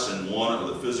upon us in one of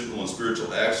the physical and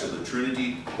spiritual acts of the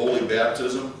Trinity, holy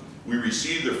baptism, we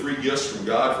receive the free gifts from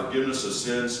God, forgiveness of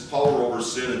sins, power over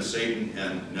sin and Satan,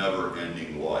 and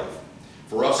never-ending life.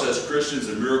 For us as Christians,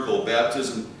 the miracle of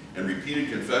baptism and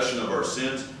repeated confession of our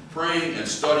sins, praying and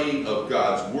studying of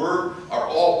God's Word are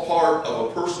all part of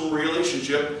a personal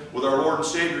relationship with our Lord and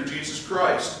Savior, Jesus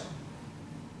Christ.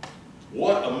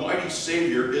 What a mighty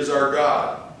Savior is our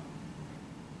God.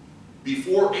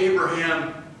 Before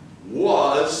Abraham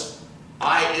was,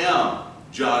 I am,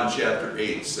 John chapter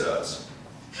 8 says.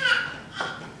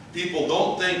 People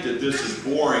don't think that this is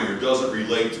boring or doesn't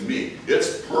relate to me.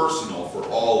 It's personal for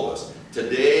all of us.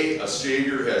 Today, a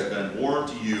Savior has been born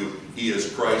to you. He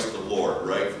is Christ the Lord,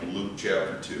 right from Luke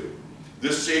chapter 2.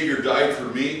 This Savior died for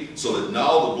me so that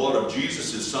now the blood of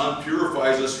Jesus, his Son,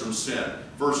 purifies us from sin.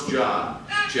 1 John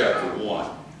chapter 1.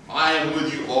 I am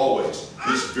with you always.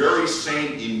 This very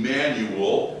same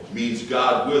Emmanuel means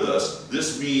God with us.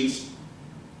 This means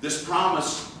this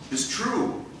promise is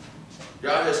true.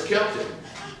 God has kept it.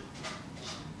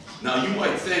 Now you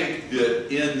might think that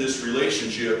in this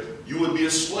relationship you would be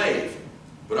a slave.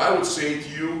 But I would say to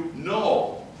you,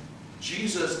 no.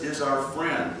 Jesus is our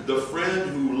friend, the friend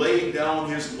who laid down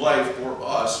his life for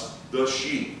us, the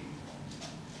sheep.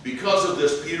 Because of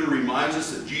this, Peter reminds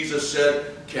us that Jesus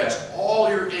said, cast all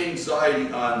your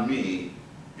anxiety on me,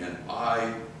 and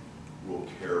I will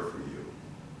care for you.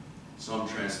 Some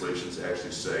translations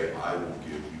actually say, I will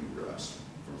give you rest,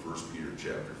 from 1 Peter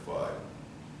chapter 5,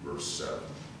 verse 7.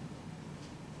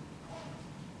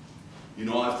 You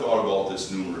know, I've thought about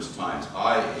this numerous times.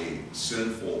 I, a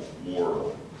sinful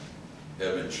mortal,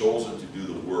 have been chosen to do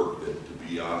the work that, to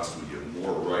be honest with you,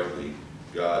 more rightly,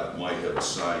 God might have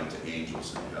assigned to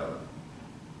angels in heaven.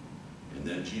 And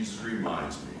then Jesus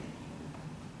reminds me,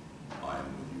 I am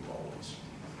with you always.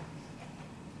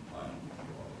 I am with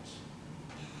you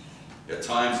always. At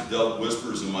times the devil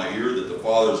whispers in my ear that the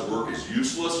Father's work is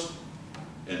useless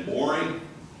and boring,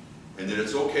 and that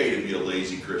it's okay to be a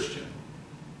lazy Christian.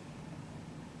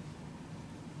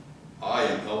 I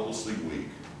am helplessly weak.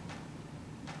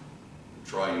 The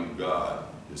triune God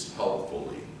is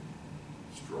helpfully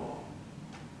strong.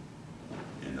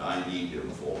 And I need him,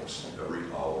 folks, every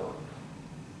hour,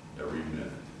 every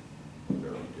minute,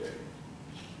 every day.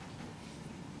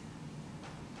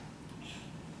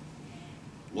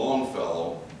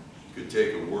 Longfellow could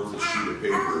take a worthless sheet of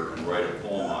paper and write a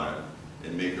poem on it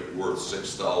and make it worth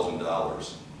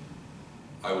 $6,000.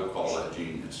 I would call that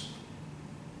genius.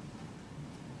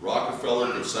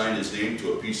 Rockefeller could sign his name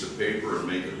to a piece of paper and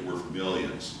make it worth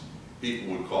millions.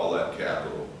 People would call that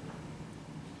capital.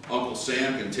 Uncle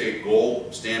Sam can take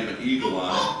gold, stamp an eagle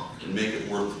on it, and make it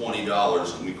worth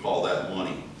 $20, and we call that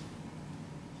money.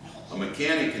 A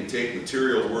mechanic can take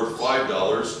material worth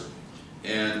 $5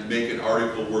 and make an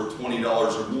article worth $20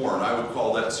 or more, and I would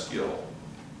call that skill.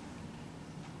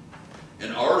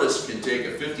 An artist can take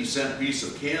a 50-cent piece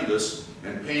of canvas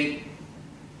and paint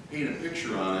a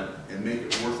picture on it and make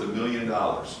it worth $1 million.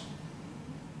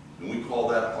 And we call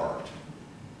that art.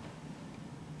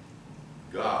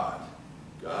 God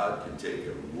can take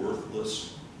a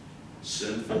worthless,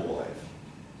 sinful life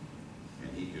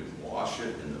and He can wash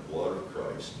it in the blood of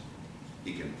Christ.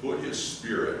 He can put His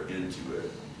Spirit into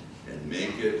it and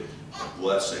make it a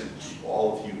blessing to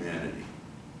all of humanity.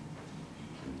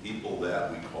 And people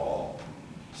that we call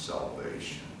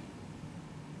salvation.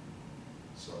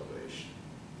 Salvation.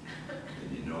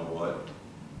 And you know what?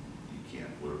 You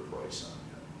can't put a price on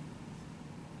that.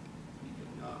 You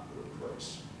cannot put a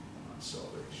price on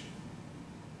salvation.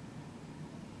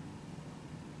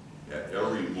 At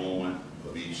every moment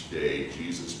of each day,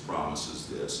 Jesus promises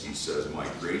this. He says, my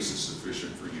grace is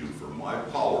sufficient for you, for my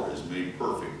power is made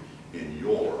perfect in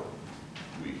your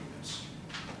weakness.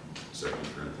 2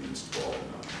 Corinthians 12:9.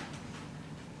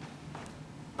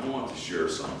 I want to share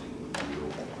something with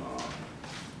you.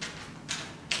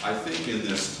 I think in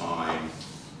this time,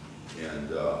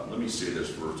 and let me say this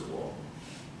first of all,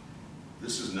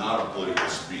 this is not a political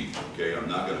speech, okay? I'm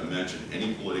not going to mention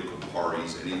any political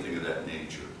parties, anything of that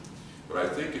nature. But I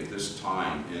think at this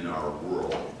time in our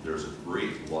world, there's a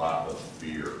great lot of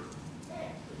fear.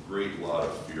 A great lot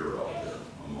of fear out there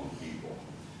among people.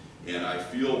 And I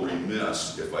feel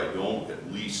remiss if I don't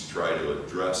at least try to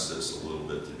address this a little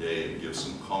bit today and give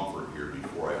some comfort here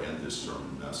before I end this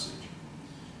sermon message.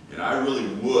 And I really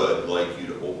would like you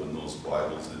to open those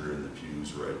Bibles that are in the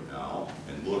pews right now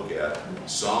and look at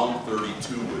Psalm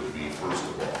 32 with me, first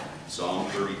of all. Psalm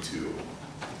 32.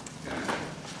 Okay.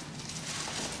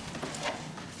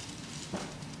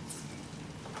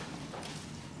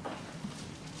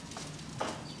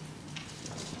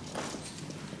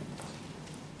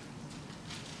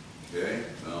 Okay,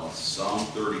 now Psalm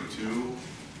 32,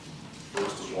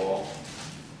 first of all.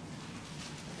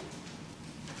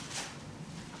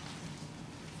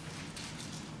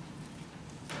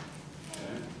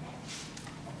 Okay.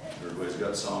 Everybody's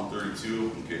got Psalm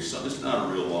 32. Okay, so this is not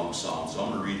a real long psalm, so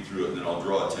I'm going to read through it and then I'll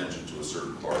draw attention to a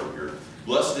certain part of here.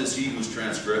 Blessed is he whose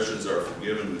transgressions are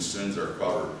forgiven, whose sins are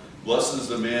covered. Blessed is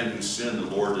the man whose sin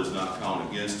the Lord does not count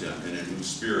against him, and in whose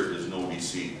spirit is no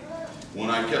deceit. When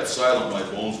I kept silent, my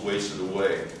bones wasted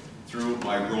away through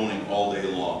my groaning all day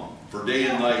long. For day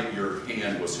and night your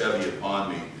hand was heavy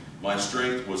upon me. My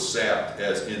strength was sapped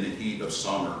as in the heat of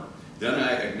summer. Then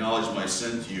I acknowledged my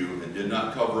sin to you and did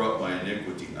not cover up my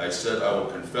iniquity. I said, I will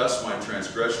confess my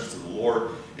transgressions to the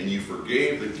Lord, and you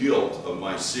forgave the guilt of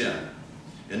my sin.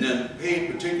 And then pay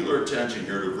particular attention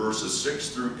here to verses 6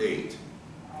 through 8.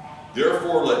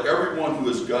 Therefore let everyone who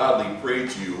is godly pray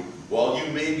to you while you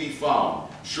may be found.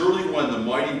 Surely when the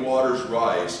mighty waters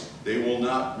rise, they will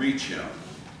not reach him.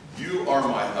 You are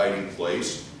my hiding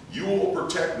place. You will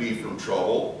protect me from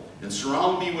trouble and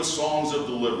surround me with songs of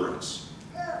deliverance.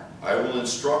 I will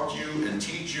instruct you and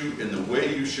teach you in the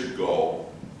way you should go,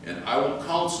 and I will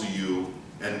counsel you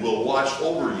and will watch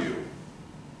over you.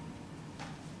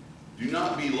 Do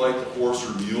not be like the horse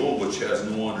or mule, which has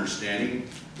no understanding,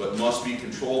 but must be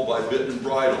controlled by bit and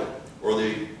bridle, or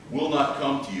they will not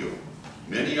come to you.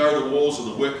 Many are the woes of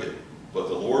the wicked, but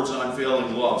the Lord's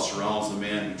unfailing love surrounds the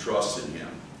man who trusts in him.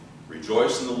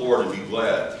 Rejoice in the Lord and be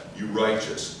glad, you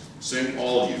righteous. Sing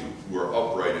all you who are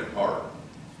upright in heart.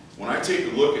 When I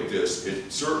take a look at this,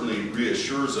 it certainly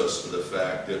reassures us of the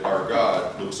fact that our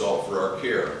God looks out for our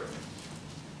care.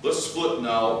 Let's flip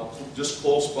now, just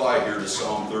close by here to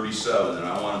Psalm 37, and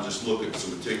I want to just look at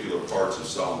some particular parts of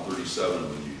Psalm 37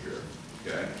 with you here.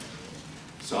 Okay?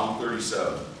 Psalm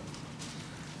 37.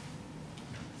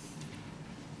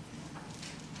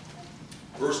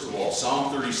 First of all,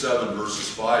 Psalm 37, verses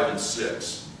 5 and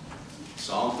 6.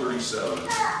 Psalm 37,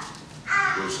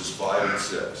 verses 5 and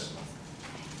 6.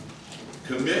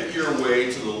 Commit your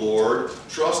way to the Lord,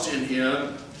 trust in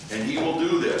him, and he will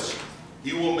do this.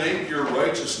 He will make your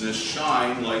righteousness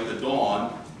shine like the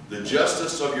dawn, the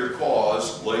justice of your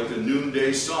cause like the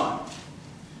noonday sun.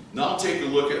 Now take a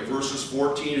look at verses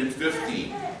 14 and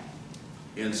 15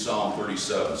 in Psalm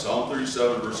 37. Psalm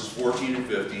 37, verses 14 and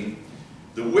 15.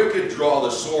 The wicked draw the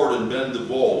sword and bend the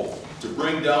bow to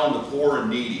bring down the poor and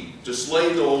needy, to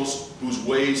slay those whose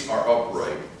ways are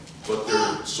upright. But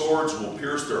their swords will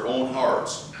pierce their own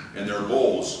hearts. and their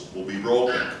bows will be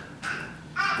broken.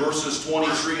 Verses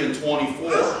 23 and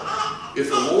 24. If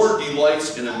the Lord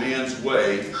delights in a man's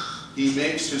way, he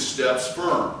makes his steps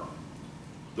firm.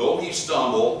 Though he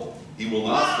stumble, he will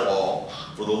not fall,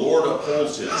 for the Lord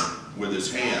upholds him with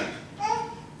his hand.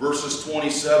 Verses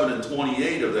 27 and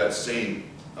 28 of that same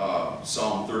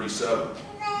Psalm 37.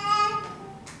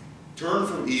 Turn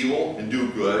from evil and do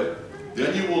good,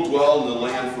 then you will dwell in the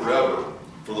land forever.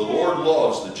 For the Lord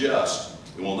loves the just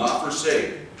and will not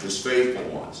forsake his faithful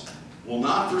ones. Will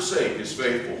not forsake his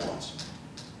faithful ones.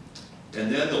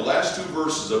 And then the last two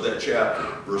verses of that chapter,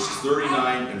 verses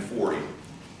 39 and 40.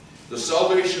 The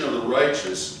salvation of the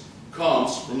righteous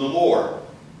comes from the Lord.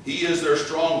 He is their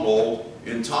stronghold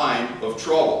in time of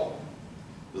trouble.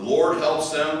 The Lord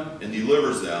helps them and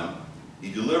delivers them.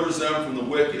 He delivers them from the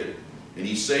wicked, and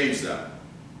he saves them,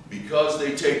 because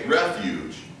they take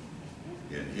refuge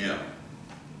in him.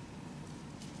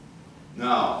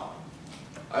 Now,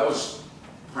 I was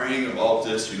praying about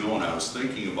this, and I was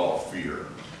thinking about fear.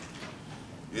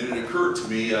 And it occurred to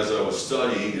me as I was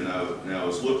studying and I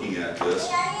was looking at this,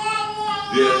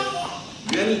 that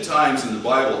many times in the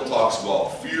Bible it talks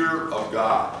about fear of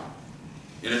God.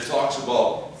 And it talks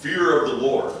about fear of the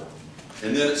Lord.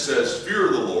 And then it says fear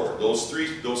of the Lord. Those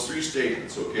three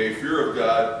statements, okay? Fear of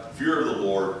God, fear of the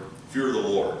Lord, fear of the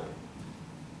Lord.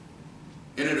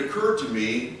 And it occurred to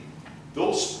me,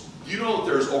 do you know that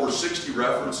there's over 60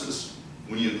 references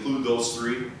when you include those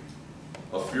three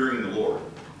of fearing the Lord?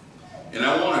 And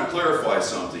I want to clarify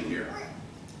something here.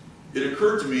 It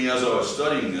occurred to me as I was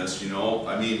studying this,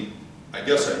 I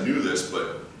guess I knew this,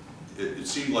 but it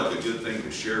seemed like a good thing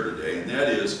to share today, and that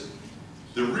is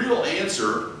the real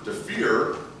answer to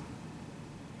fear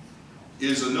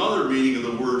is another meaning of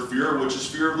the word fear, which is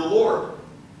fear of the Lord.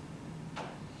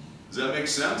 Does that make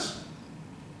sense?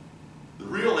 The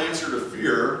real answer to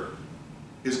fear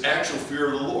is actual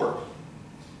fear of the Lord.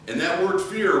 And that word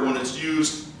fear, when it's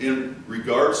used in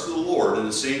regards to the Lord, in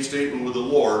the same statement with the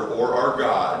Lord or our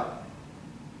God,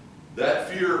 that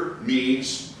fear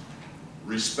means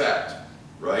respect,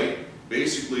 right?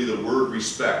 Basically the word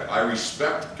respect. I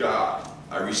respect God.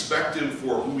 I respect him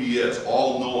for who he is,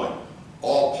 all-knowing,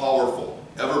 all-powerful,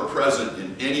 ever-present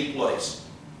in any place.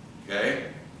 Okay?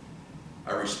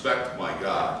 I respect my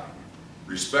God.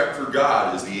 Respect for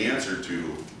God is the answer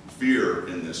to fear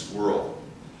in this world.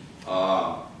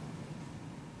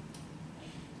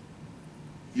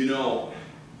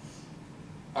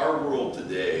 Our world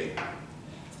today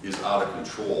is out of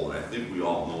control, and I think we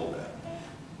all know that.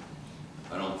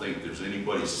 I don't think there's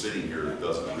anybody sitting here that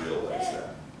doesn't realize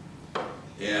that.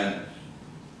 And,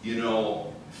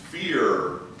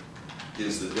 fear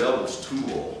is the devil's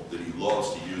tool that he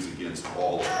loves to use against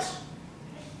all of us.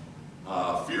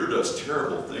 Fear does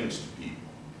terrible things to people.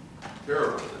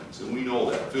 Terrible things. And we know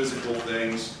that. Physical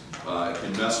things. It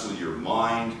can mess with your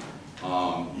mind.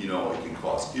 It can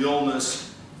cause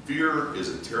illness. Fear is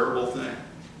a terrible thing.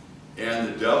 And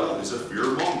the devil is a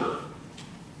fearmonger.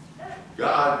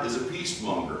 God is a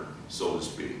peacemonger, so to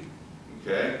speak.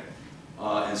 Okay?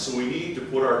 And so we need to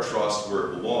put our trust where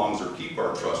it belongs, or keep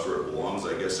our trust where it belongs,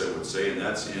 I guess I would say, and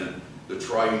that's in the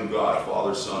triune God,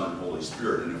 Father, Son, and Holy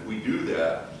Spirit. And if we do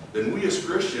that, then we as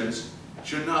Christians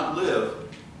should not live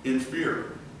in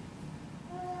fear.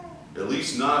 At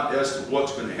least not as to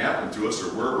what's going to happen to us or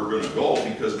where we're going to go,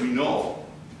 because we know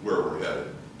where we're headed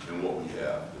and what we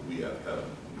have. That we have heaven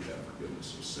and we have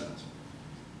forgiveness of sins.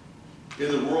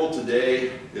 In the world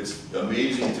today, it's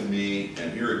amazing to me,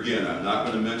 and here again, I'm not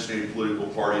going to mention any political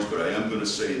parties, but I am going to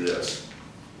say this.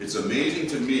 It's amazing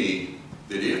to me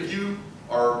that if you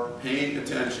are paying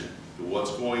attention to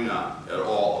what's going on at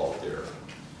all out there,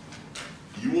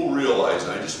 you will realize,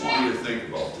 and I just want you to think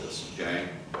about this, okay?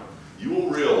 You will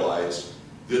realize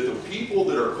that the people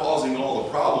that are causing all the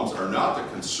problems are not the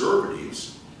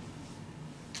conservatives,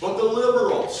 but the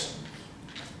liberals.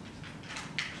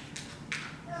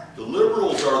 The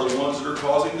liberals are the ones that are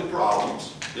causing the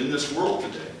problems in this world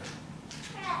today.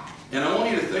 And I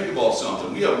want you to think about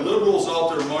something. We have liberals out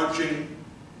there marching.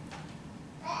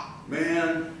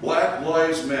 Man, Black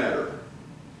Lives Matter.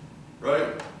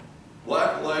 Right?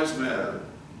 Black Lives Matter.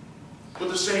 But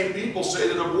the same people say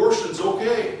that abortion's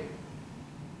okay.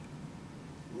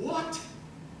 What?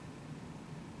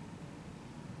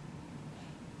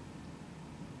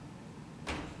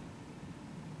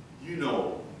 You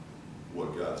know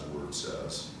what God's Word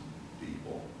says,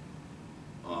 people.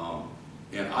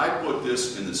 And I put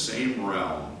this in the same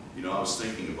realm. I was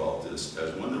thinking about this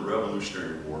as when the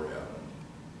Revolutionary War happened.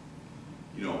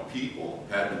 People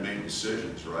had to make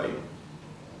decisions, right?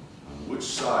 On which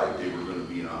side they were going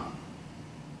to be on.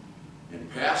 And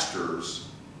pastors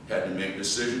had to make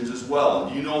decisions as well.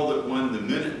 And do you know that when the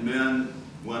Minutemen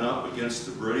went up against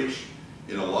the British,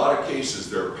 in a lot of cases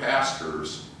their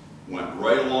pastors went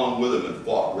right along with them and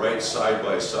fought right side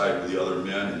by side with the other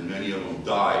men, and many of them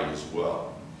died as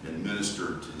well and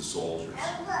ministered to the soldiers.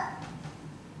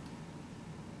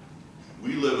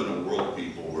 We live in a world,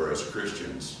 people, where as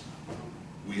Christians,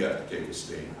 we have to take a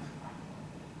stand.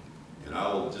 And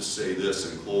I will just say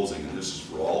this in closing, and this is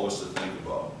for all of us to think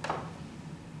about.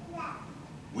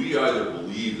 We either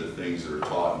believe the things that are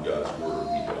taught in God's Word or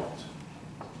we don't.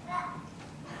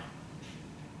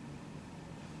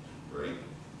 Right?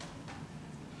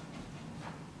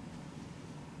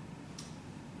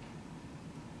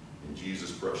 In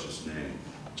Jesus' precious name.